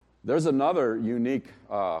There's another unique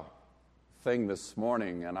thing this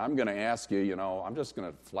morning, and I'm going to ask you, I'm just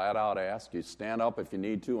going to flat out ask you, stand up if you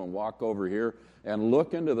need to and walk over here and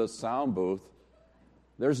look into the sound booth.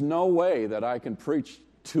 There's no way that I can preach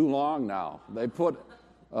too long now. They put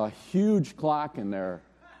a huge clock in there,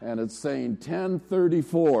 and it's saying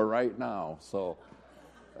 10:34 right now. So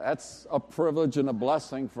that's a privilege and a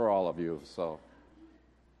blessing for all of you. So,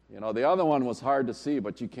 the other one was hard to see,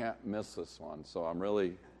 but you can't miss this one. So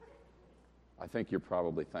I think you're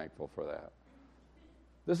probably thankful for that.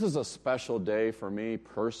 This is a special day for me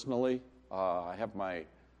personally. I have my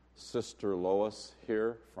sister Lois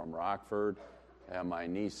here from Rockford and my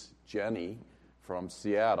niece Jenny from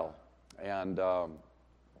Seattle. And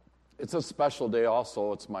it's a special day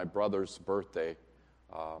also. It's my brother's birthday.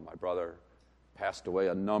 My brother passed away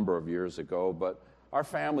a number of years ago, but our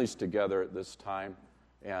family's together at this time.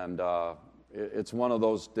 And it's one of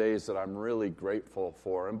those days that I'm really grateful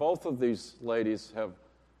for. And both of these ladies have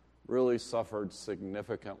really suffered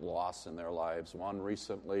significant loss in their lives, one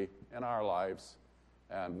recently in our lives,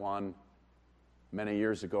 and one many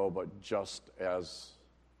years ago, but just as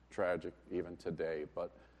tragic even today.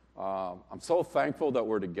 But I'm so thankful that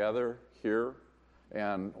we're together here.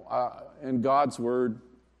 And in God's Word,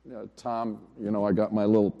 Tom, I got my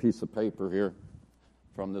little piece of paper here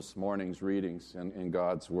from this morning's readings in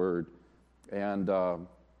God's Word. And the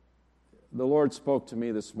Lord spoke to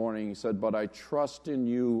me this morning. He said, "But I trust in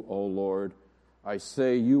you, O Lord. I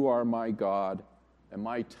say you are my God, and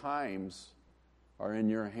my times are in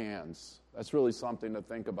your hands." That's really something to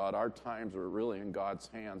think about. Our times are really in God's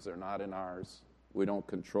hands. They're not in ours. We don't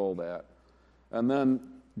control that. And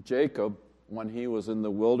then Jacob, when he was in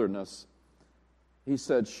the wilderness, he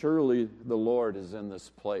said, "Surely the Lord is in this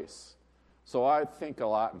place." So I think a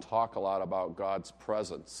lot and talk a lot about God's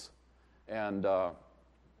presence. And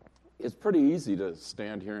it's pretty easy to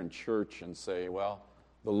stand here in church and say, well,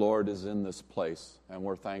 the Lord is in this place, and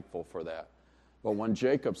we're thankful for that. But when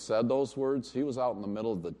Jacob said those words, he was out in the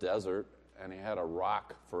middle of the desert, and he had a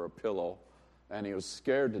rock for a pillow, and he was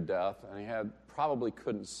scared to death, and he probably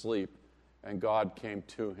couldn't sleep, and God came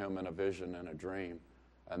to him in a vision and a dream.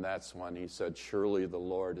 And that's when he said, "Surely the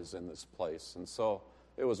Lord is in this place." And so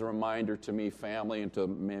it was a reminder to me, family, and to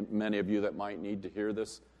many of you that might need to hear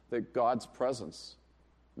this, that God's presence,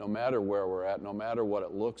 no matter where we're at, no matter what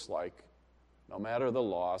it looks like, no matter the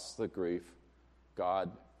loss, the grief,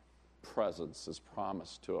 God's presence is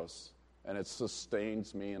promised to us. And it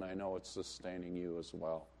sustains me, and I know it's sustaining you as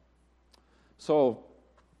well. So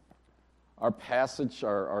our passage,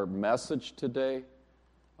 our message today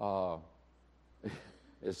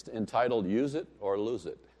is entitled "Use It or Lose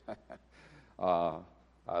It." I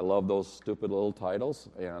love those stupid little titles,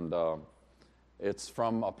 and it's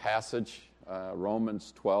from a passage,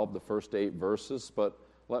 Romans 12, the first 8 verses, but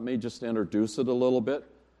let me just introduce it a little bit.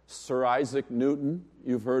 Sir Isaac Newton,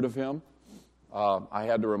 you've heard of him. I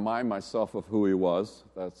had to remind myself of who he was.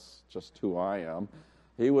 That's just who I am.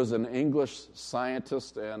 He was an English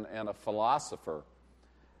scientist and a philosopher,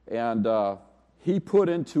 and he put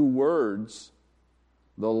into words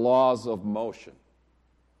the laws of motion.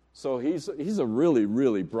 So he's a really,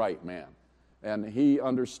 really bright man, and he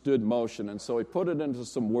understood motion, and so he put it into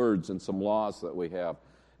some words and some laws that we have.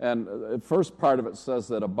 And the first part of it says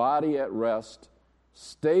that a body at rest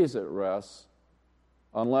stays at rest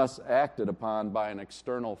unless acted upon by an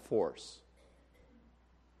external force.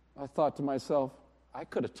 I thought to myself, I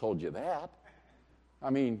could have told you that. I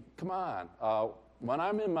mean, come on. When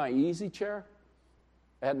I'm in my easy chair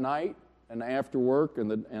at night and after work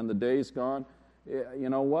and the day's gone, you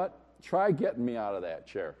know what? Try getting me out of that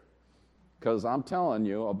chair. Because I'm telling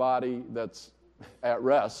you, a body that's at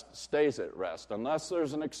rest stays at rest unless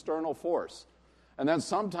there's an external force. And then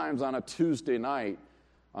sometimes on a Tuesday night,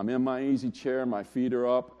 I'm in my easy chair, my feet are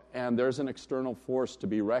up, and there's an external force to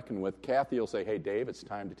be reckoned with. Kathy will say, "Hey, Dave, it's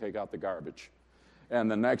time to take out the garbage." And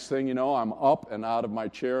the next thing you know, I'm up and out of my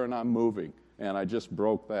chair and I'm moving. And I just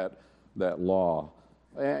broke that law.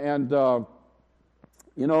 And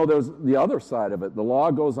there's the other side of it. The law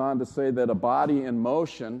goes on to say that a body in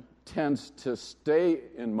motion tends to stay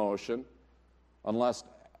in motion unless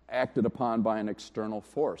acted upon by an external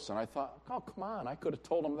force. And I thought, oh, come on, I could have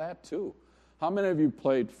told him that too. How many of you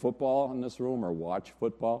played football in this room or watch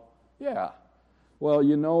football? Yeah. Well,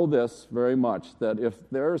 you know this very much, that if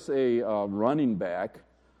there's a running back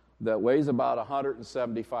that weighs about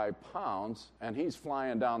 175 pounds and he's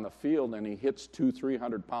flying down the field and he hits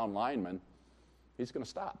 300-pound linemen, he's going to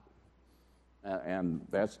stop. And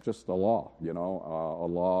that's just a law, a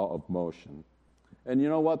law of motion. And you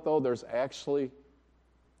know what, though? There's actually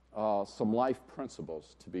some life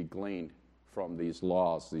principles to be gleaned from these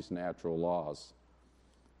laws, these natural laws.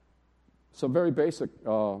 Some very basic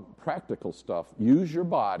practical stuff. Use your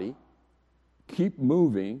body, keep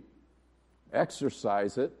moving,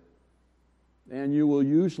 exercise it, and you will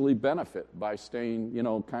usually benefit by staying,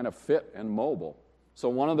 kind of fit and mobile. So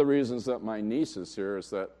one of the reasons that my niece is here is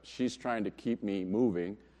that she's trying to keep me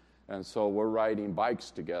moving, and so we're riding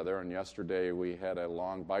bikes together, and yesterday we had a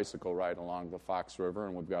long bicycle ride along the Fox River,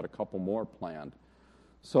 and we've got a couple more planned.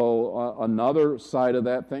 So another side of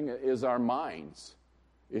that thing is our minds.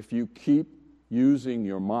 If you keep using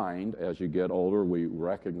your mind as you get older, we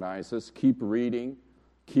recognize this, keep reading,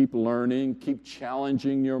 keep learning, keep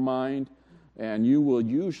challenging your mind, and you will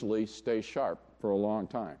usually stay sharp for a long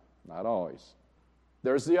time. Not always.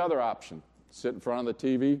 There's the other option. Sit in front of the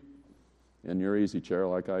TV in your easy chair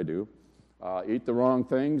like I do. Eat the wrong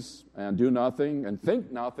things and do nothing and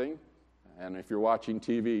think nothing. And if you're watching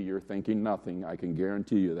TV, you're thinking nothing. I can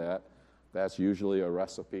guarantee you that. That's usually a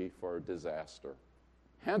recipe for disaster.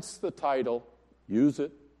 Hence the title, Use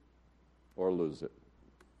It or Lose It.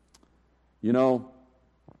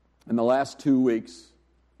 In the last 2 weeks,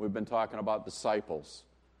 we've been talking about disciples.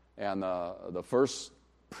 And the first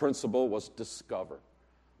principle was discover.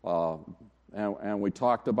 And we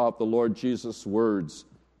talked about the Lord Jesus' words,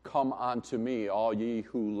 "Come unto me, all ye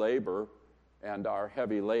who labor and are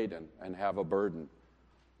heavy laden and have a burden."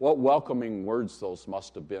 What welcoming words those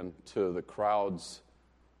must have been to the crowds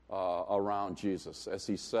around Jesus as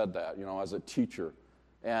he said that, as a teacher.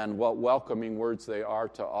 And what welcoming words they are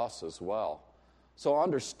to us as well. So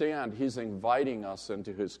understand, he's inviting us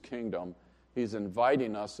into his kingdom. He's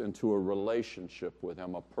inviting us into a relationship with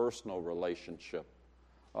him, a personal relationship.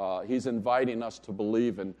 He's inviting us to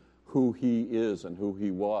believe in who he is and who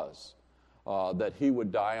he was, that he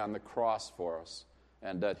would die on the cross for us,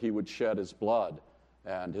 and that he would shed his blood,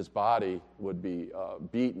 and his body would be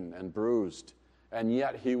beaten and bruised, and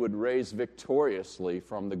yet he would rise victoriously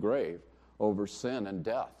from the grave over sin and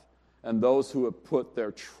death. And those who have put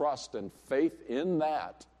their trust and faith in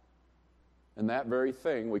that very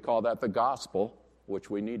thing, we call that the gospel, which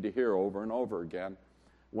we need to hear over and over again.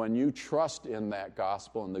 When you trust in that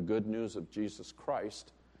gospel and the good news of Jesus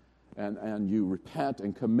Christ, and you repent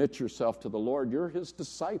and commit yourself to the Lord, you're his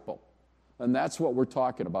disciple. And that's what we're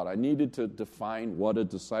talking about. I needed to define what a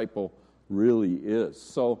disciple really is.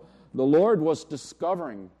 So the Lord was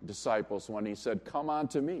discovering disciples when he said, "Come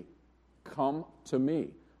unto me. Come to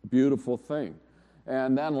me." Beautiful thing.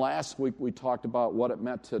 And then last week we talked about what it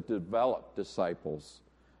meant to develop disciples.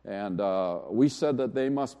 And we said that they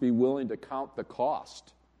must be willing to count the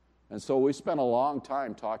cost. And so we spent a long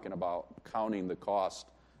time talking about counting the cost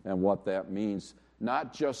and what that means,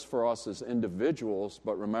 not just for us as individuals,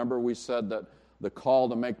 but remember we said that the call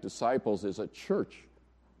to make disciples is a church,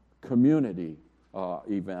 community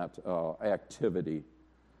event, activity.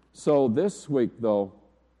 So this week, though,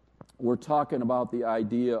 we're talking about the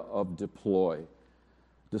idea of deploy.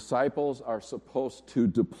 Disciples are supposed to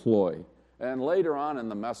deploy. And later on in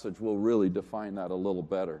the message, we'll really define that a little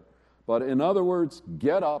better. But in other words,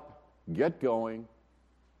 get up, get going.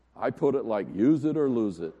 I put it like use it or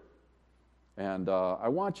lose it. And I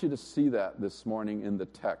want you to see that this morning in the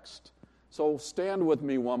text. So stand with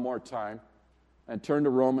me one more time and turn to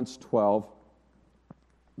Romans 12,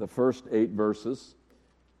 the first 8 verses.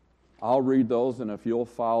 I'll read those, and if you'll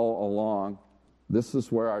follow along, this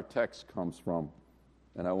is where our text comes from.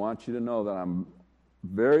 And I want you to know that I'm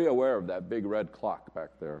very aware of that big red clock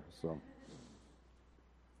back there. So,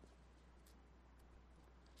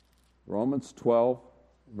 Romans 12,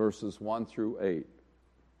 verses 1 through 8.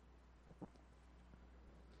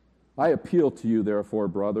 I appeal to you, therefore,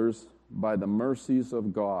 brothers, by the mercies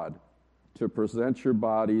of God, to present your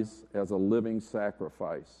bodies as a living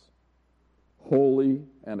sacrifice, holy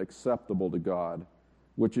and acceptable to God,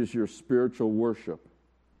 which is your spiritual worship.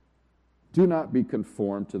 Do not be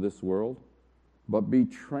conformed to this world, but be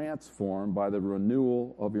transformed by the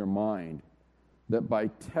renewal of your mind, that by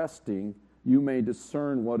testing you may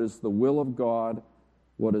discern what is the will of God,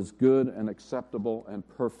 what is good and acceptable and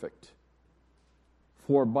perfect.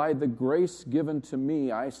 For by the grace given to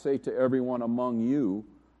me, I say to everyone among you,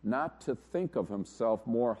 not to think of himself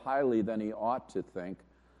more highly than he ought to think,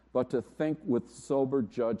 but to think with sober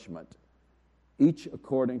judgment, each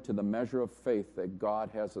according to the measure of faith that God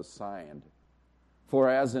has assigned. For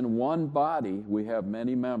as in one body we have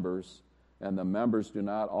many members, and the members do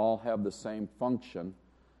not all have the same function,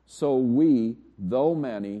 so we, though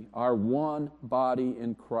many, are one body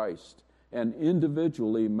in Christ, and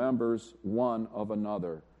individually members one of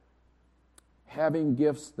another. Having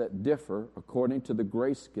gifts that differ according to the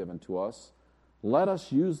grace given to us, let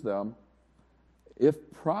us use them.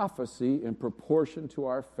 if prophecy in proportion to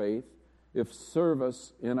our faith, if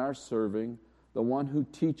service in our serving, the one who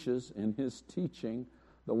teaches in his teaching,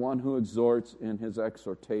 the one who exhorts in his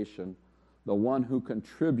exhortation, the one who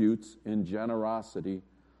contributes in generosity,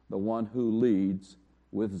 the one who leads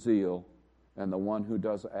with zeal, and the one who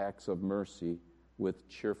does acts of mercy with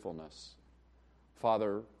cheerfulness.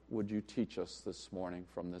 Father, would you teach us this morning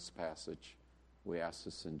from this passage? We ask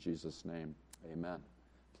this in Jesus' name. Amen.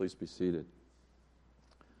 Please be seated.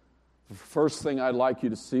 The first thing I'd like you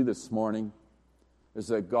to see this morning is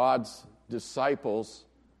that God's disciples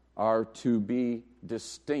are to be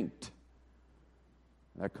distinct.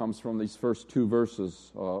 That comes from these first two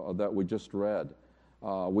verses that we just read.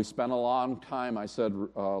 We spent a long time, I said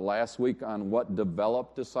last week, on what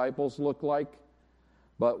developed disciples look like.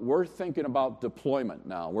 But we're thinking about deployment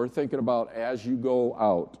now. We're thinking about as you go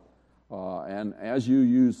out and as you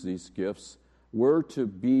use these gifts, we're to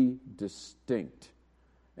be distinct.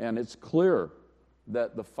 And it's clear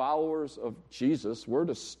that the followers of Jesus, we're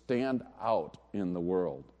to stand out in the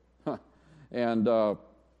world. And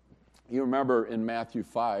you remember in Matthew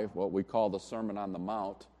 5, what we call the Sermon on the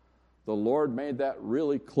Mount, the Lord made that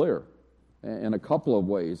really clear in a couple of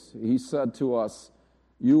ways. He said to us,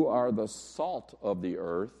 "You are the salt of the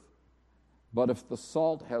earth, but if the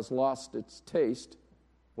salt has lost its taste,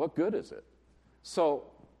 what good is it?"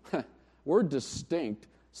 So we're distinct.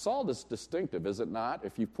 Salt is distinctive, is it not?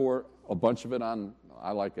 If you pour a bunch of it on,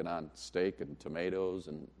 I like it on steak and tomatoes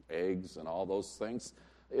and eggs and all those things,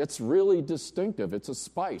 it's really distinctive. It's a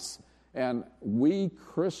spice. And we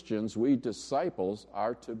Christians, we disciples,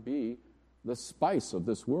 are to be the spice of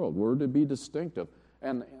this world. We're to be distinctive.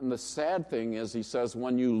 And the sad thing is, he says,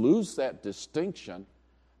 when you lose that distinction,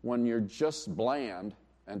 when you're just bland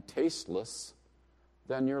and tasteless,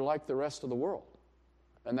 then you're like the rest of the world.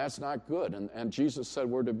 And that's not good. And Jesus said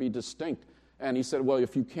we're to be distinct. And he said, well,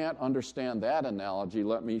 if you can't understand that analogy,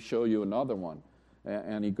 let me show you another one.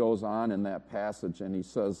 And he goes on in that passage and he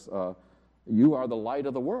says, you are the light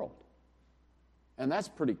of the world. And that's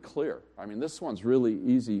pretty clear. I mean, this one's really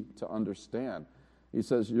easy to understand. He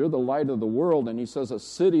says, you're the light of the world. And he says, a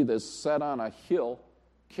city that's set on a hill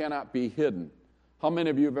cannot be hidden. How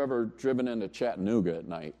many of you have ever driven into Chattanooga at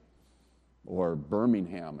night or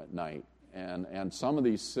Birmingham at night? And some of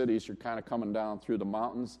these cities, you're kind of coming down through the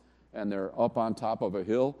mountains, and they're up on top of a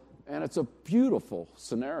hill, and it's a beautiful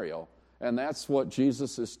scenario. And that's what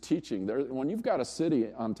Jesus is teaching. When you've got a city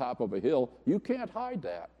on top of a hill, you can't hide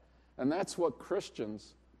that. And that's what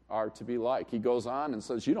Christians are to be like. He goes on and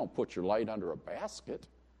says, you don't put your light under a basket.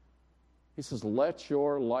 He says, let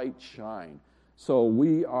your light shine. So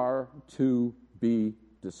we are to be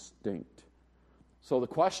distinct. So the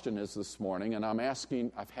question is this morning, and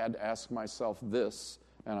I've had to ask myself this,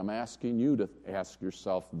 and I'm asking you to ask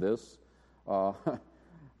yourself this.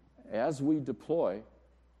 As we deploy,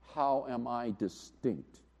 how am I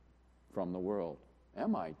distinct from the world?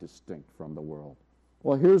 Am I distinct from the world?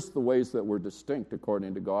 Well, here's the ways that we're distinct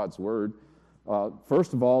according to God's Word.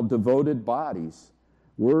 First of all, devoted bodies.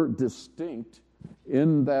 We're distinct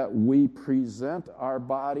in that we present our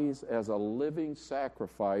bodies as a living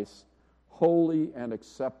sacrifice, holy and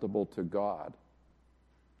acceptable to God.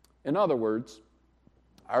 In other words,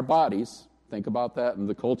 our bodies, think about that in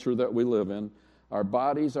the culture that we live in, our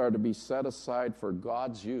bodies are to be set aside for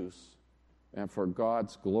God's use and for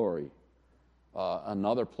God's glory.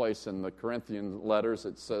 Another place in the Corinthian letters,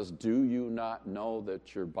 it says, do you not know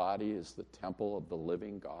that your body is the temple of the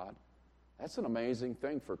living God? That's an amazing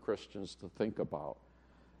thing for Christians to think about.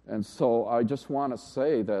 And so I just want to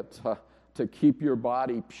say that to keep your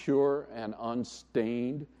body pure and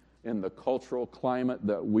unstained in the cultural climate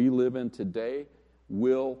that we live in today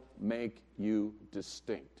will make you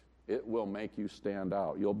distinct. It will make you stand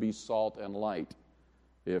out. You'll be salt and light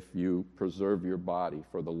if you preserve your body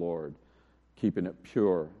for the Lord, keeping it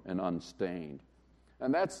pure and unstained.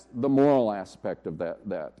 And that's the moral aspect of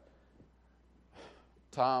that.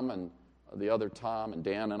 Tom and the other Tom and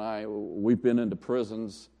Dan and I, we've been into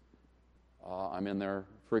prisons. I'm in there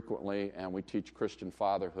frequently, and we teach Christian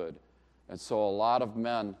fatherhood. And so a lot of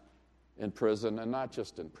men in prison, and not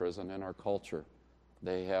just in prison, in our culture,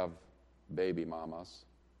 they have baby mamas.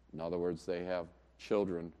 In other words, they have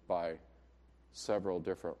children by several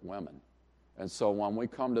different women. And so when we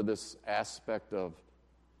come to this aspect of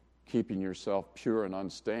keeping yourself pure and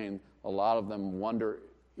unstained, a lot of them wonder,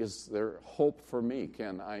 is there hope for me?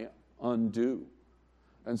 Can I undo?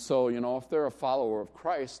 And so, if they're a follower of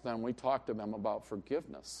Christ, then we talk to them about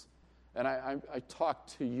forgiveness. And I talk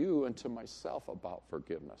to you and to myself about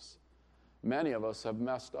forgiveness. Many of us have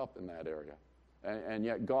messed up in that area. And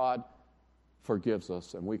yet God forgives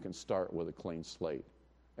us, and we can start with a clean slate.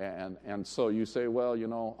 And so you say,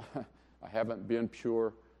 well, I haven't been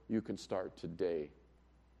pure. You can start today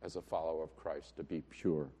as a follower of Christ to be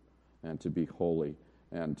pure and to be holy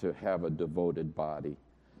and to have a devoted body.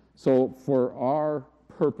 So for our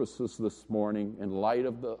purposes this morning, in light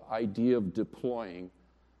of the idea of deploying,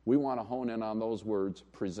 we want to hone in on those words,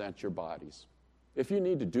 present your bodies. If you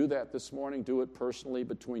need to do that this morning, do it personally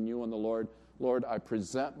between you and the Lord. Lord, I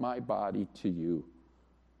present my body to you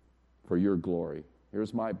for your glory.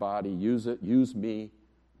 Here's my body. Use it. Use me.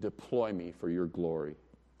 Deploy me for your glory.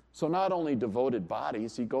 So not only devoted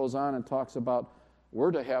bodies, he goes on and talks about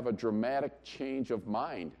we're to have a dramatic change of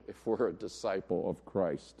mind if we're a disciple of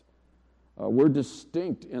Christ. We're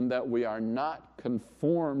distinct in that we are not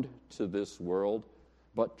conformed to this world,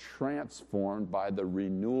 but transformed by the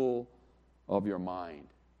renewal of your mind.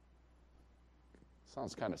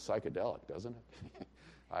 Sounds kind of psychedelic, doesn't it?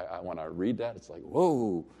 When I read that, it's like,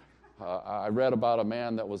 whoa. I read about a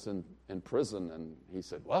man that was in prison, and he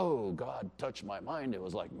said, whoa, God touched my mind. It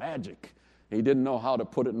was like magic. He didn't know how to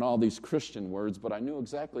put it in all these Christian words, but I knew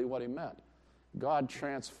exactly what he meant. God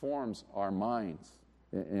transforms our minds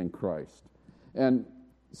in Christ. And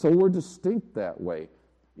so we're distinct that way.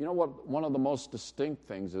 You know what? One of the most distinct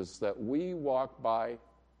things is that we walk by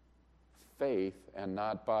faith and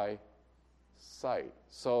not by sight.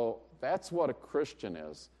 So that's what a Christian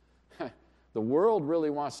is. The world really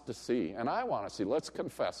wants to see, and I want to see, let's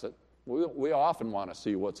confess it. We often want to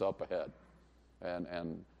see what's up ahead.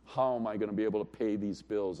 And how am I going to be able to pay these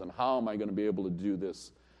bills? And how am I going to be able to do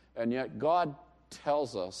this? And yet God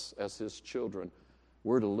tells us as his children,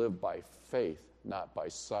 we're to live by faith, not by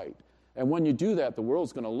sight. And when you do that, the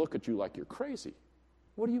world's going to look at you like you're crazy.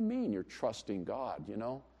 What do you mean you're trusting God,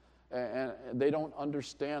 And they don't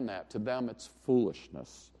understand that. To them, it's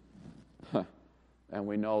foolishness. And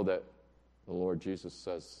we know that the Lord Jesus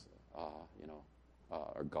says,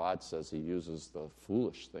 or God says he uses the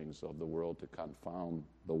foolish things of the world to confound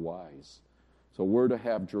the wise. So we're to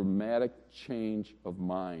have dramatic change of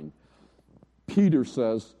mind. Peter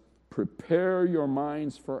says, prepare your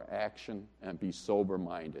minds for action and be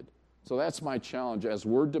sober-minded. So that's my challenge as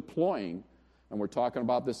we're deploying, and we're talking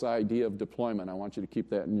about this idea of deployment. I want you to keep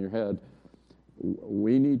that in your head.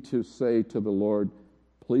 We need to say to the Lord,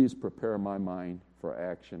 please prepare my mind for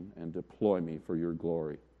action and deploy me for your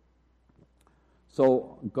glory.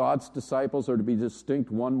 So God's disciples are to be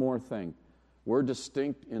distinct. One more thing. We're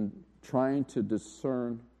distinct in trying to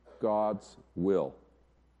discern God's will.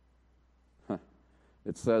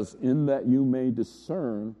 It says, in that you may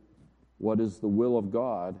discern what is the will of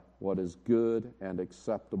God, what is good and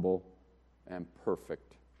acceptable and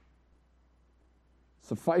perfect.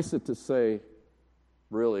 Suffice it to say,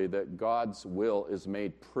 really, that God's will is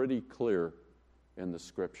made pretty clear in the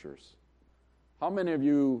Scriptures. How many of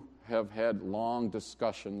you have had long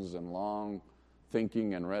discussions and long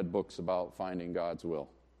thinking and read books about finding God's will?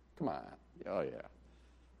 Come on. Oh, yeah.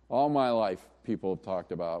 All my life, people have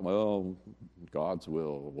talked about, well, God's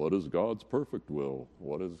will. What is God's perfect will?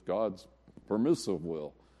 What is God's permissive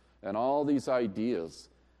will? And all these ideas.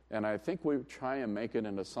 And I think we try and make it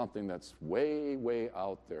into something that's way, way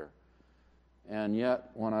out there. And yet,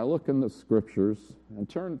 when I look in the Scriptures, and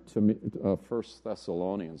turn to 1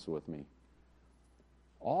 Thessalonians with me,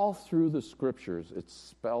 all through the Scriptures, it's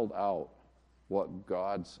spelled out what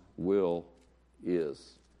God's will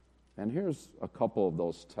is. And here's a couple of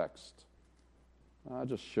those texts. I'll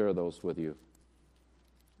just share those with you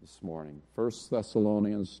this morning. 1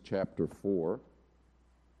 Thessalonians chapter 4,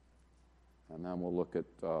 and then we'll look at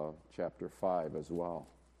chapter 5 as well.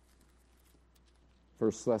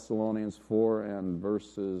 1 Thessalonians 4 and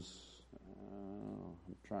verses,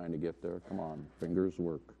 I'm trying to get there. Come on, fingers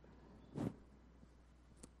work.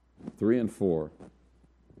 3 and 4.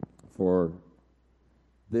 For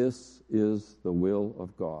this is the will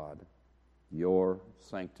of God, your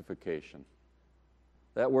sanctification.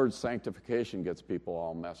 That word sanctification gets people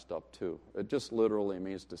all messed up too. It just literally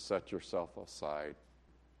means to set yourself aside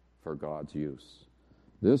for God's use.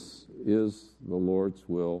 This is the Lord's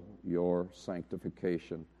will, your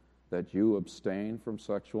sanctification, that you abstain from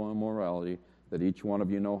sexual immorality, that each one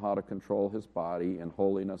of you know how to control his body in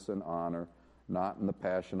holiness and honor, not in the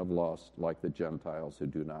passion of lust, like the Gentiles who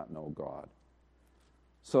do not know God.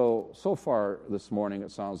 So far this morning,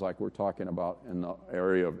 it sounds like we're talking about in the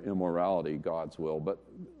area of immorality, God's will. But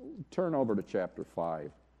turn over to chapter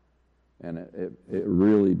 5, and it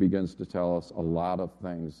really begins to tell us a lot of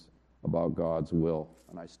things about God's will.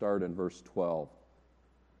 And I start in verse 12.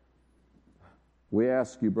 We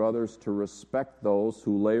ask you, brothers, to respect those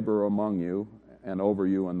who labor among you and over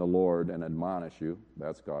you in the Lord and admonish you.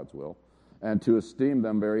 That's God's will. and to esteem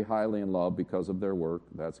them very highly in love because of their work.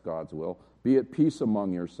 That's God's will. Be at peace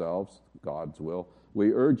among yourselves. God's will.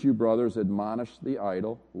 We urge you, brothers, admonish the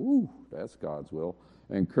idle. Ooh, that's God's will.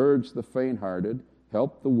 Encourage the faint-hearted.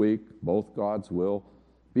 Help the weak. Both God's will.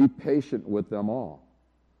 Be patient with them all.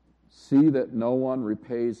 See that no one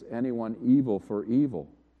repays anyone evil for evil,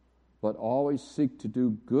 but always seek to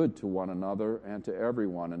do good to one another and to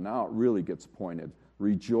everyone. And now it really gets pointed.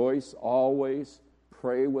 Rejoice always.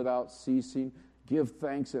 Pray without ceasing. Give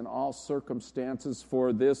thanks in all circumstances,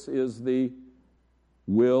 for this is the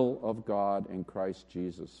will of God in Christ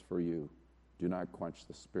Jesus for you. Do not quench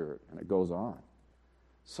the Spirit. And it goes on.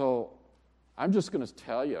 So I'm just going to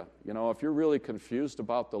tell you, if you're really confused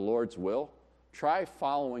about the Lord's will, try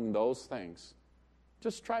following those things.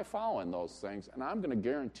 Just try following those things, and I'm going to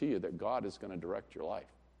guarantee you that God is going to direct your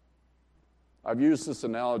life. I've used this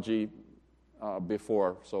analogy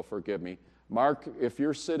before, so forgive me. Mark, if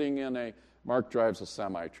you're sitting Mark drives a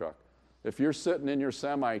semi-truck. If you're sitting in your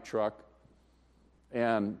semi-truck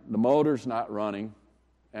and the motor's not running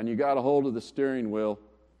and you got a hold of the steering wheel,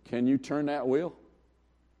 can you turn that wheel?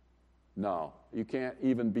 No, you can't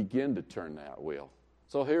even begin to turn that wheel.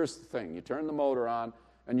 So here's the thing. You turn the motor on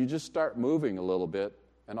and you just start moving a little bit,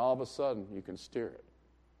 and all of a sudden you can steer it.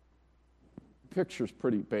 The picture's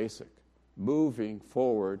pretty basic. Moving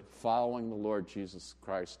forward, following the Lord Jesus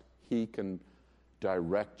Christ, He can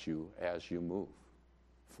direct you as you move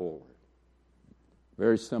forward.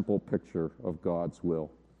 Very simple picture of God's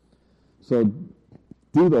will. So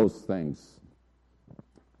do those things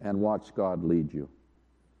and watch God lead you.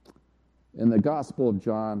 In the Gospel of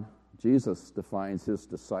John, Jesus defines his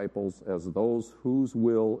disciples as those whose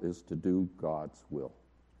will is to do God's will.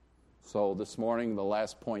 So this morning, the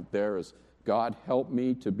last point there is, God, help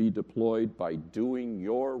me to be deployed by doing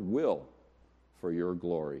your will for your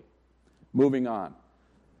glory. Moving on.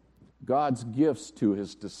 God's gifts to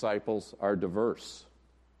his disciples are diverse.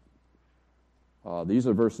 These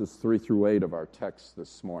are verses 3 through 8 of our text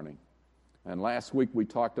this morning. And last week we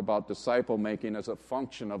talked about disciple making as a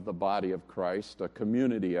function of the body of Christ, a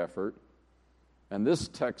community effort. And this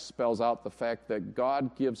text spells out the fact that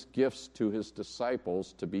God gives gifts to his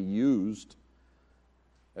disciples to be used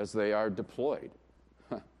as they are deployed.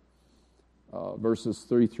 Verses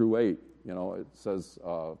 3 through 8, it says,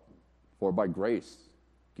 for by grace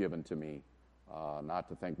given to me, not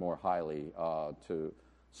to think more highly, to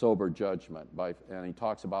sober judgment. And he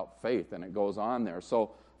talks about faith, and it goes on there.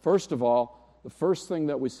 So first of all, the first thing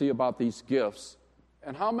that we see about these gifts,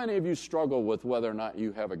 and how many of you struggle with whether or not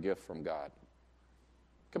you have a gift from God?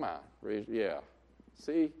 Come on, yeah.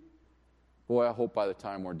 See? Boy, I hope by the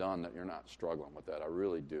time we're done that you're not struggling with that. I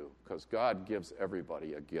really do, because God gives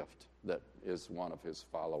everybody a gift that is one of his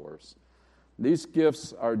followers. These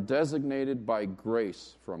gifts are designated by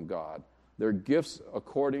grace from God. They're gifts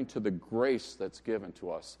according to the grace that's given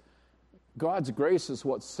to us. God's grace is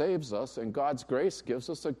what saves us, and God's grace gives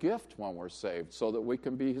us a gift when we're saved so that we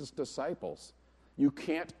can be his disciples. You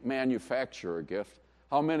can't manufacture a gift.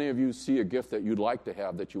 How many of you see a gift that you'd like to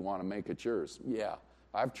have that you want to make it yours? Yeah,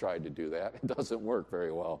 I've tried to do that. It doesn't work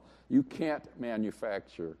very well. You can't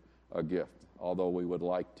manufacture a gift, although we would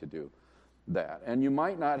like to do that. And you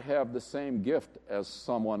might not have the same gift as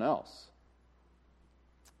someone else.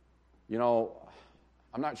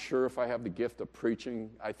 I'm not sure if I have the gift of preaching.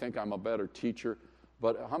 I think I'm a better teacher.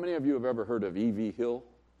 But how many of you have ever heard of E.V. Hill?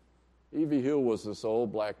 E.V. Hill was this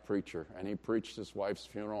old black preacher, and he preached his wife's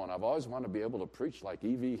funeral, and I've always wanted to be able to preach like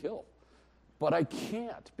E.V. Hill. But I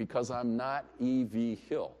can't because I'm not E.V.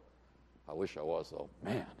 Hill. I wish I was, though.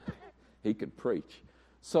 Man, he could preach.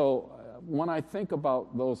 So when I think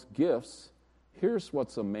about those gifts, here's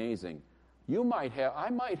what's amazing. I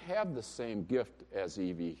might have the same gift as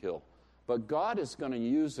E.V. Hill, but God is going to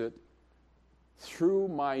use it through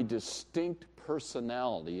my distinct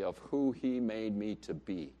personality of who he made me to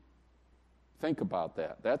be. Think about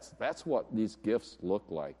that. That's what these gifts look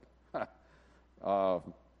like.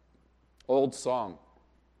 Old song,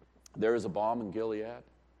 There is a Balm in Gilead.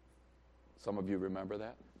 Some of you remember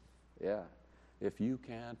that? Yeah. If you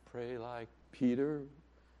can't pray like Peter,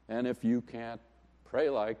 and if you can't pray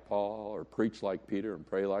like Paul, or preach like Peter and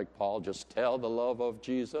pray like Paul, just tell the love of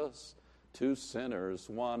Jesus to sinners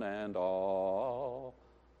one and all.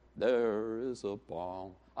 There is a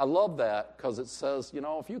balm. I love that because it says,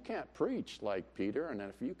 if you can't preach like Peter and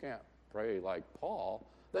if you can't pray like Paul,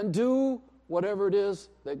 then do whatever it is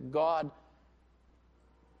that God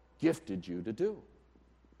gifted you to do.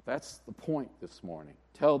 That's the point this morning.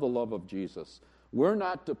 Tell the love of Jesus. We're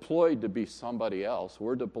not deployed to be somebody else.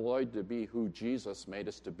 We're deployed to be who Jesus made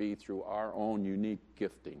us to be through our own unique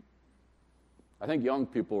gifting. I think young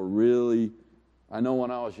people really, I know when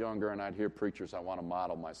I was younger and I'd hear preachers, I want to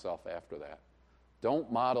model myself after that.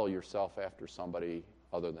 Don't model yourself after somebody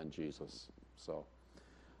other than Jesus. So,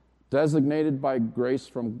 designated by grace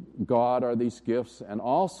from God are these gifts, and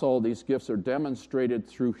also these gifts are demonstrated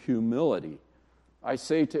through humility. I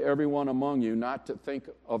say to everyone among you not to think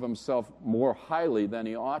of himself more highly than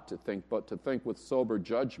he ought to think, but to think with sober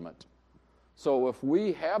judgment. So if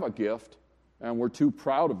we have a gift and we're too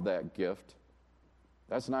proud of that gift,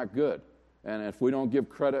 that's not good. And if we don't give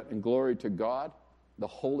credit and glory to God, the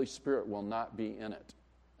Holy Spirit will not be in it.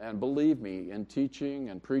 And believe me, in teaching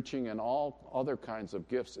and preaching and all other kinds of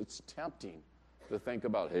gifts, it's tempting to think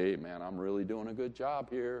about, hey, man, I'm really doing a good job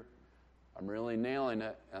here. I'm really nailing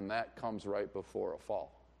it, and that comes right before a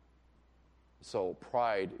fall. So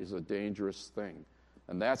pride is a dangerous thing.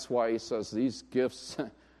 And that's why he says these gifts,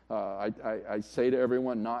 I say to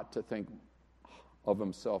everyone not to think of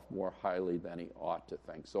himself more highly than he ought to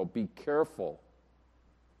think. So be careful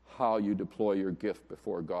how you deploy your gift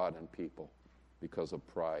before God and people because of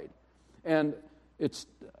pride. And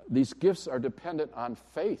these gifts are dependent on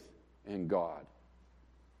faith in God.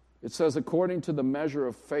 It says, according to the measure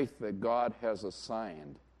of faith that God has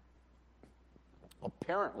assigned.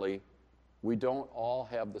 Apparently, we don't all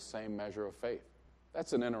have the same measure of faith.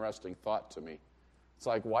 That's an interesting thought to me. It's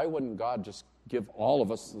like, why wouldn't God just give all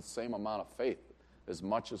of us the same amount of faith, as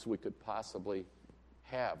much as we could possibly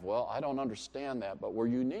have? Well, I don't understand that, but we're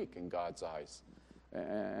unique in God's eyes.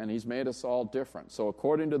 And he's made us all different. So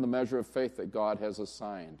according to the measure of faith that God has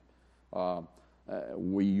assigned,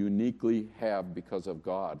 we uniquely have because of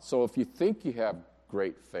God. So if you think you have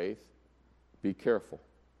great faith, be careful.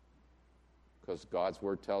 Because God's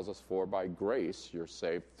word tells us, for by grace you're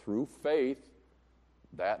saved through faith,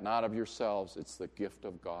 that not of yourselves, it's the gift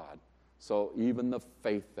of God. So even the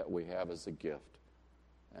faith that we have is a gift.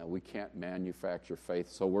 And we can't manufacture faith.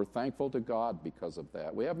 So we're thankful to God because of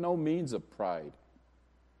that. We have no means of pride.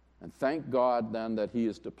 And thank God then that he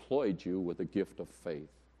has deployed you with a gift of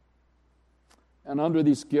faith. And under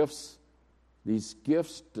these gifts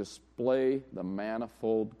display the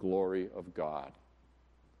manifold glory of God.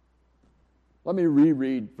 Let me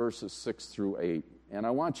reread verses 6 through 8. And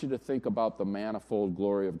I want you to think about the manifold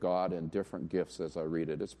glory of God and different gifts as I read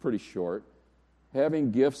it. It's pretty short.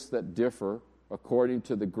 Having gifts that differ according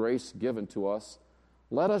to the grace given to us,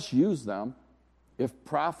 let us use them. If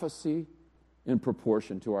prophecy, in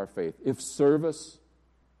proportion to our faith. If service,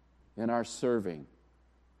 in our serving.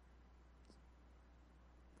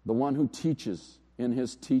 The one who teaches in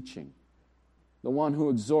his teaching. The one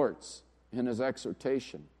who exhorts in his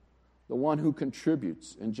exhortation. The one who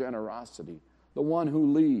contributes in generosity. The one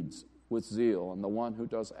who leads with zeal. And the one who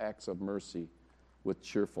does acts of mercy with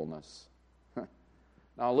cheerfulness.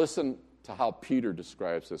 Now listen to how Peter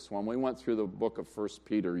describes this. When we went through the book of 1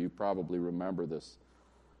 Peter, you probably remember this.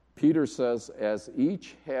 Peter says, as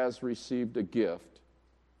each has received a gift,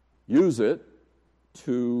 use it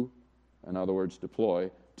to, in other words,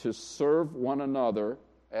 deploy, to serve one another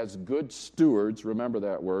as good stewards, remember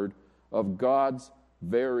that word, of God's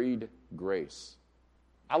varied grace.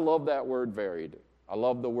 I love that word varied. I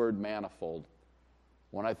love the word manifold.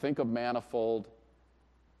 When I think of manifold,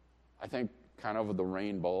 I think kind of the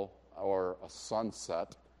rainbow or a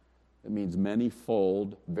sunset. It means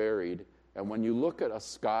many-fold, varied. And when you look at a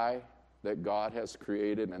sky that God has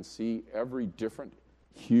created and see every different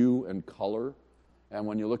hue and color, and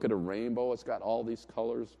when you look at a rainbow, it's got all these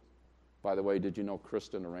colors. By the way, did you know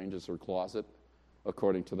Kristen arranges her closet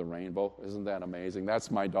according to the rainbow? Isn't that amazing? That's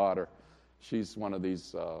my daughter. She's one of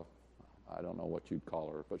these, I don't know what you'd call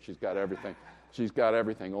her, but she's got everything. She's got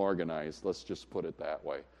everything organized. Let's just put it that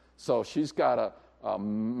way. So she's got a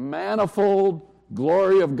manifold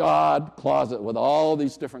glory of God closet with all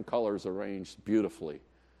these different colors arranged beautifully.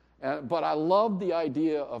 But I love the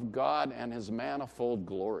idea of God and his manifold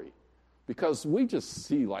glory because we just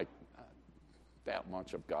see like that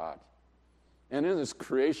much of God. And in his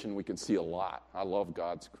creation, we can see a lot. I love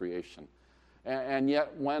God's creation. And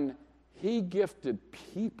yet when he gifted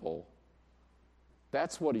people,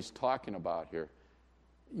 that's what he's talking about here.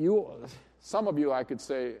 Some of you, I could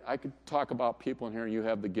talk about people in here, you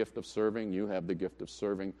have the gift of serving, you have the gift of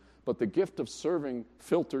serving, but the gift of serving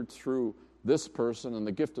filtered through this person and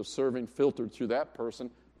the gift of serving filtered through that person,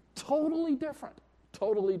 totally different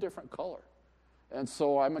color. And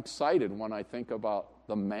so I'm excited when I think about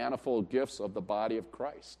the manifold gifts of the body of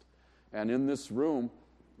Christ. And in this room,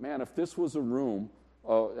 man, if this was a room,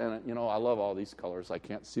 and you know, I love all these colors. I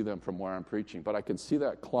can't see them from where I'm preaching, but I can see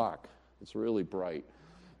that clock. It's really bright.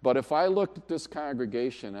 But if I looked at this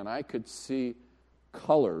congregation and I could see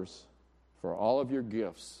colors for all of your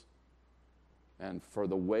gifts, And for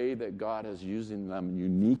the way that God is using them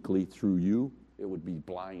uniquely through you, it would be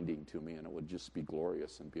blinding to me, and it would just be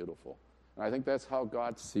glorious and beautiful. And I think that's how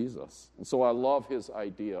God sees us. And so I love his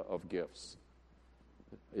idea of gifts.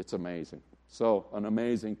 It's amazing. So, an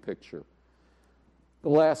amazing picture. The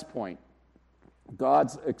last point,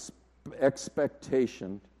 God's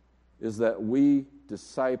expectation is that we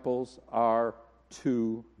disciples are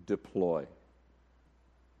to deploy.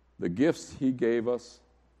 The gifts he gave us,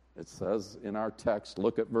 it says in our text,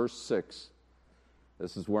 look at verse 6.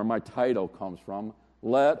 This is where my title comes from.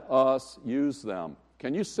 Let us use them.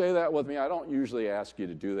 Can you say that with me? I don't usually ask you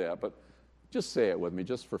to do that, but just say it with me,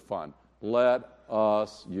 just for fun. Let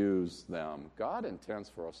us use them. God intends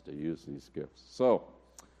for us to use these gifts. So,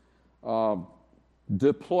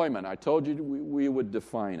 deployment. I told you we would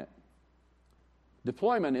define it.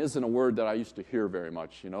 Deployment isn't a word that I used to hear very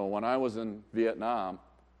much. You know, when I was in Vietnam,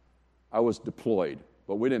 I was deployed,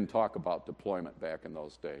 but we didn't talk about deployment back in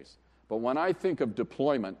those days. But when I think of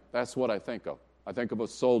deployment, that's what I think of. I think of a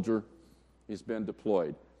soldier, he's been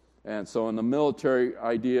deployed. And so in the military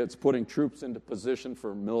idea, it's putting troops into position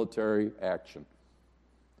for military action.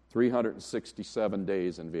 367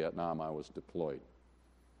 days in Vietnam I was deployed.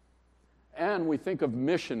 And we think of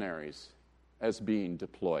missionaries as being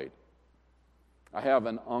deployed. I have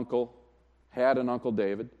an uncle, had an Uncle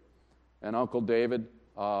David, and Uncle David,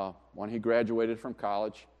 when he graduated from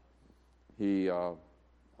college, he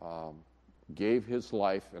gave his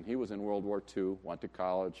life, and he was in World War II, went to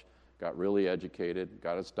college, got really educated,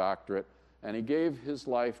 got his doctorate, and he gave his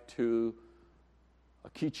life to a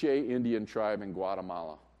Quiche Indian tribe in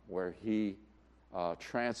Guatemala, where he and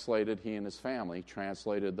his family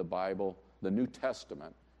translated the Bible, the New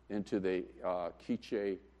Testament, into the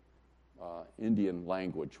Quiche Indian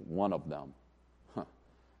language, one of them.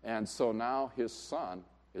 And so now his son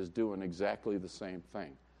is doing exactly the same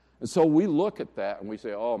thing. And so we look at that and we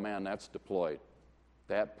say, oh man, that's deployed.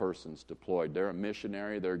 That person's deployed. They're a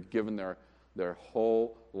missionary. They're given their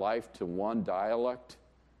whole life to one dialect.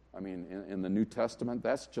 I mean, in the New Testament,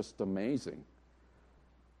 that's just amazing.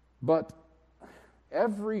 But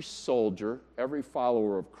every soldier, every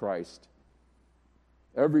follower of Christ,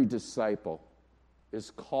 every disciple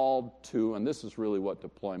is called to, and this is really what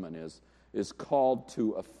deployment is called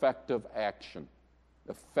to effective action.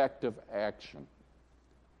 Effective action.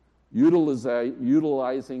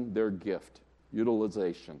 Utilizing their gift.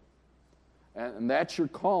 Utilization. And that's your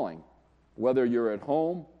calling, whether you're at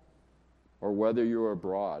home or whether you're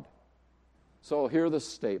abroad. So hear the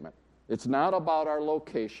statement. It's not about our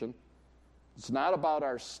location. It's not about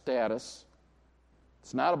our status.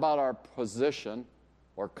 It's not about our position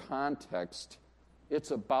or context.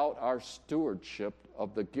 It's about our stewardship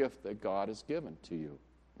of the gift that God has given to you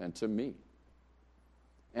and to me.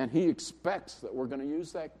 And he expects that we're going to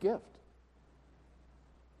use that gift.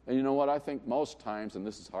 And you know what? I think most times, and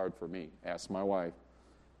this is hard for me, ask my wife,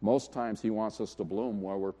 most times he wants us to bloom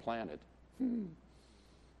where we're planted.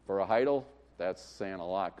 For a Heidel, that's saying a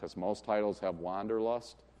lot, because most Heidels have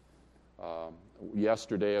wanderlust.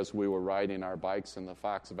 Yesterday, as we were riding our bikes in the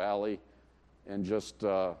Fox Valley, and just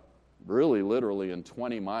really literally in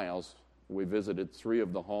 20 miles, we visited 3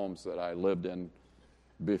 of the homes that I lived in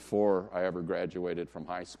before I ever graduated from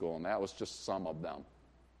high school, and that was just some of them.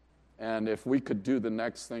 And if we could do the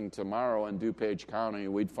next thing tomorrow in DuPage County,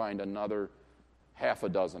 we'd find another half a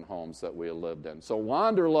dozen homes that we lived in. So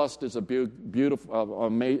wanderlust is a beautiful,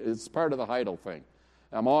 it's part of the Heidel thing.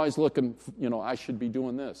 I'm always looking, I should be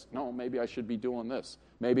doing this. No, maybe I should be doing this.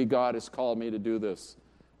 Maybe God has called me to do this.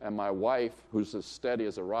 And my wife, who's as steady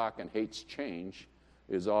as a rock and hates change,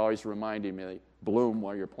 is always reminding me, bloom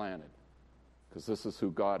while you're planted. Because this is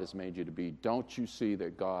who God has made you to be. Don't you see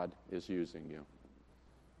that God is using you?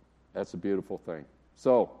 That's a beautiful thing.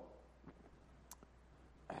 So,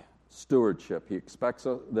 stewardship. He expects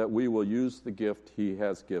that we will use the gift he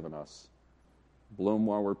has given us. Bloom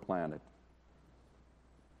while we're planted.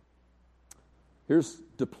 Here's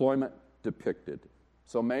deployment depicted.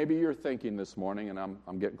 So maybe you're thinking this morning, and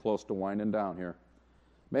I'm getting close to winding down here.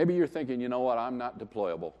 Maybe you're thinking, you know what, I'm not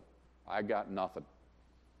deployable. I got nothing.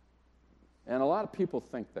 And a lot of people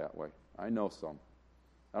think that way. I know some.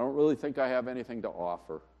 I don't really think I have anything to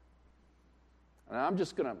offer. And I'm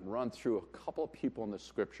just going to run through a couple of people in the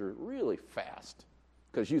Scripture really fast,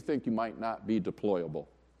 because you think you might not be deployable.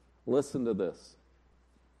 Listen to this.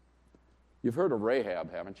 You've heard of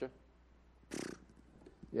Rahab, haven't you?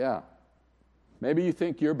 Yeah. Maybe you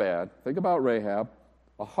think you're bad. Think about Rahab,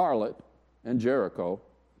 a harlot in Jericho,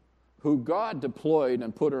 who God deployed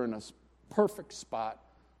and put her in a perfect spot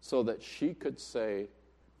so that she could say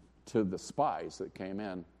to the spies that came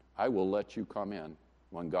in, I will let you come in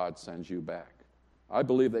when God sends you back. I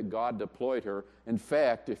believe that God deployed her. In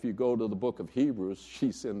fact, if you go to the book of Hebrews,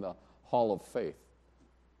 she's in the Hall of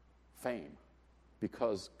Fame,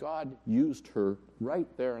 because God used her right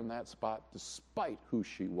there in that spot despite who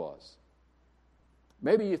she was.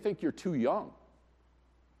 Maybe you think you're too young.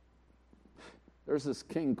 There's this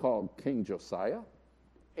king called King Josiah.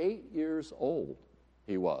 8 years old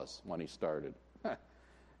he was when he started.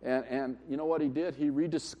 And you know what he did? He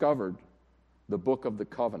rediscovered the book of the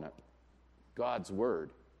covenant, God's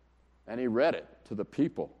word. And he read it to the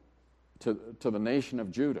people, to the nation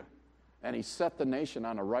of Judah. And he set the nation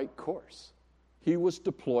on a right course. He was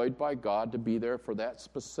deployed by God to be there for that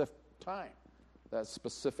specific time, that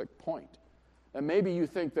specific point. And maybe you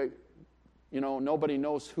think that, nobody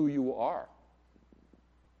knows who you are.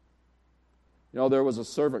 There was a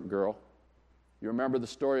servant girl. You remember the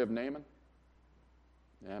story of Naaman?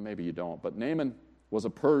 Yeah, maybe you don't. But Naaman was a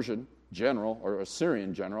Persian general, or a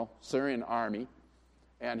Syrian general, Syrian army,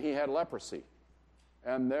 and he had leprosy.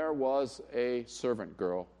 And there was a servant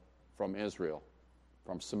girl from Israel,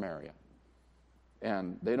 from Samaria.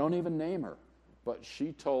 And they don't even name her, but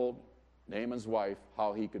she told Naaman's wife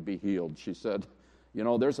how he could be healed. She said,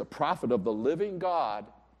 there's a prophet of the living God.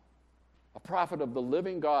 A prophet of the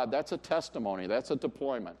living God, that's a testimony, that's a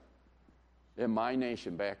deployment in my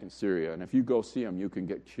nation back in Syria. And if you go see him, you can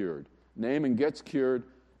get cured. Naaman gets cured,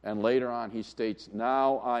 and later on he states,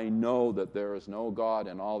 now I know that there is no God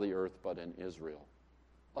in all the earth but in Israel.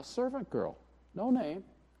 A servant girl, no name,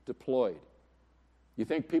 deployed. You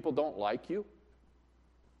think people don't like you?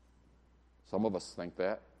 Some of us think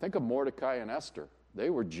that. Think of Mordecai and Esther. They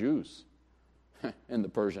were Jews in the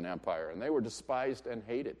Persian Empire, and they were despised and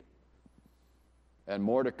hated. And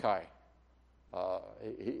Mordecai,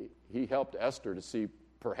 he helped Esther to see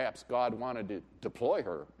perhaps God wanted to deploy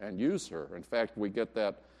her and use her. In fact, we get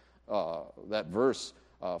that verse,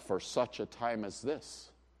 for such a time as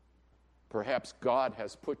this. Perhaps God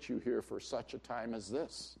has put you here for such a time as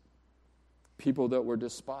this. People that were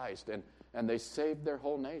despised, and they saved their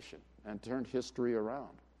whole nation and turned history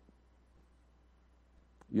around.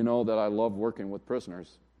 You know that I love working with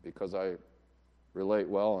prisoners because I relate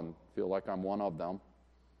well and feel like I'm one of them.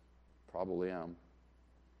 Probably am.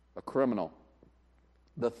 A criminal.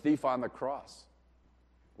 The thief on the cross.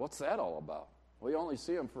 What's that all about? We only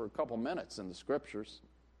see him for a couple minutes in the scriptures.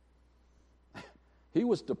 He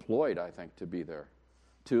was deployed, I think, to be there,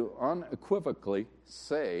 to unequivocally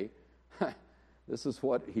say, this is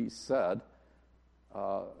what he said,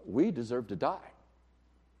 we deserve to die.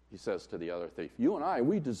 He says to the other thief, you and I,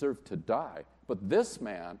 we deserve to die. But this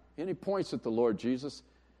man, and he points at the Lord Jesus,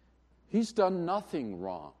 he's done nothing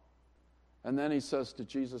wrong. And then he says to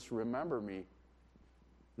Jesus, remember me.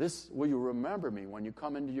 Will you remember me when you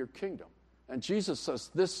come into your kingdom? And Jesus says,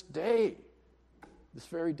 this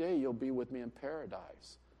very day, you'll be with me in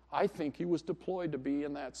paradise. I think he was deployed to be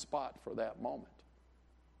in that spot for that moment.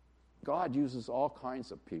 God uses all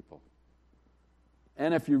kinds of people.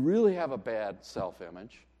 And if you really have a bad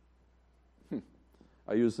self-image,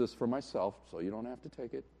 I use this for myself, so you don't have to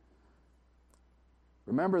take it.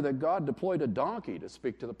 Remember that God deployed a donkey to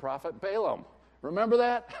speak to the prophet Balaam. Remember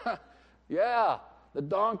that? Yeah, the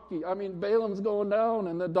donkey, Balaam's going down,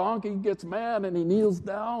 and the donkey gets mad, and he kneels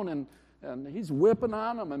down, and he's whipping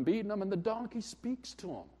on him and beating him, and the donkey speaks to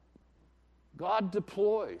him. God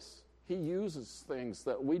deploys. He uses things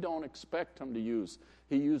that we don't expect him to use.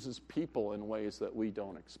 He uses people in ways that we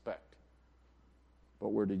don't expect. But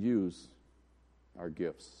we're to use our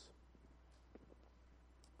gifts.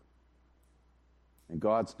 And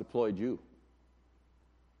God's deployed you.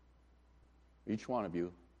 Each one of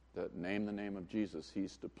you that name the name of Jesus,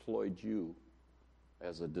 he's deployed you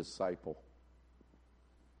as a disciple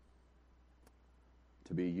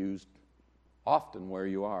to be used often where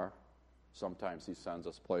you are. Sometimes he sends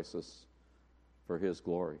us places for his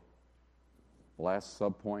glory. Last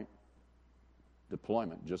subpoint,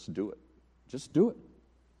 deployment. Just do it. Just do it.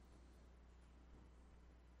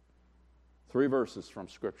 3 verses from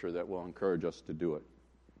Scripture that will encourage us to do it.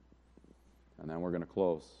 And then we're going to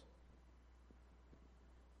close.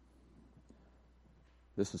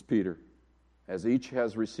 This is Peter. As each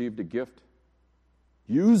has received a gift,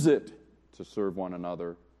 use it to serve one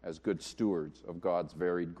another as good stewards of God's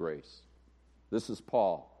varied grace. This is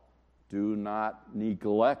Paul. Do not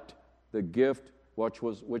neglect the gift which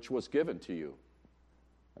was given to you.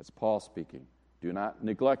 That's Paul speaking. Do not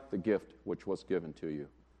neglect the gift which was given to you.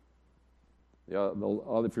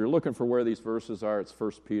 If you're looking for where these verses are, it's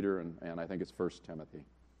 1 Peter and I think it's 1 Timothy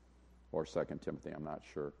or 2 Timothy, I'm not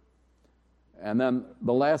sure. And then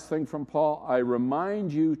the last thing from Paul, I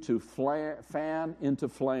remind you to fan into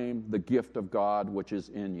flame the gift of God which is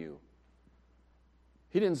in you.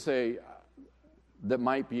 He didn't say that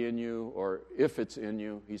might be in you or if it's in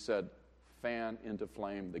you. He said, fan into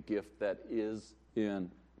flame the gift that is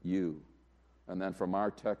in you. And then from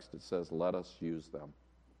our text it says, let us use them.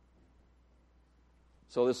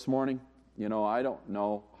 So this morning, I don't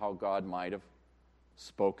know how God might have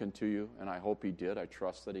spoken to you, and I hope He did. I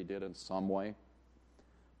trust that He did in some way.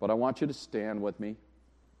 But I want you to stand with me.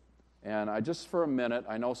 And just for a minute,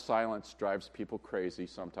 I know silence drives people crazy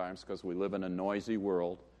sometimes because we live in a noisy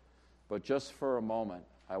world. But just for a moment,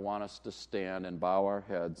 I want us to stand and bow our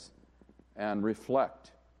heads and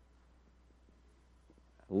reflect.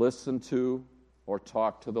 Listen to or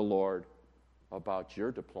talk to the Lord about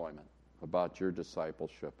your deployment, about your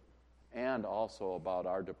discipleship, and also about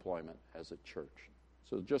our deployment as a church.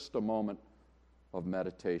 So just a moment of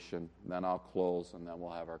meditation, then I'll close, and then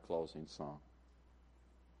we'll have our closing song.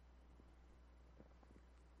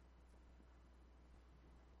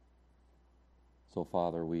 So,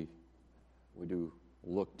 Father, we do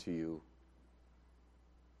look to you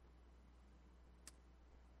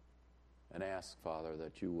and ask, Father,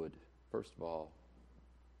 that you would, first of all,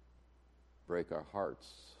 break our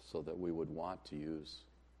hearts so that we would want to use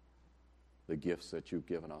the gifts that you've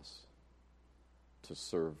given us to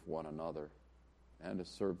serve one another and to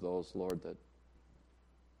serve those, Lord,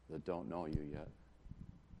 that don't know you yet.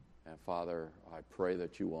 And, Father, I pray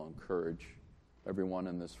that you will encourage everyone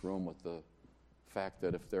in this room with the fact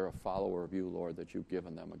that if they're a follower of you, Lord, that you've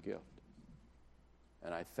given them a gift.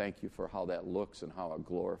 And I thank you for how that looks and how it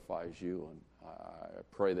glorifies you. And I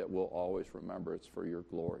pray that we'll always remember it's for your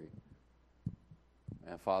glory.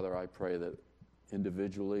 And Father, I pray that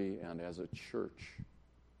individually and as a church,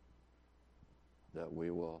 that we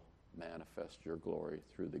will manifest your glory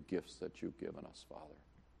through the gifts that you've given us, Father.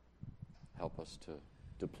 Help us to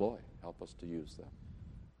deploy. Help us to use them.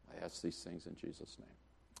 I ask these things in Jesus' name.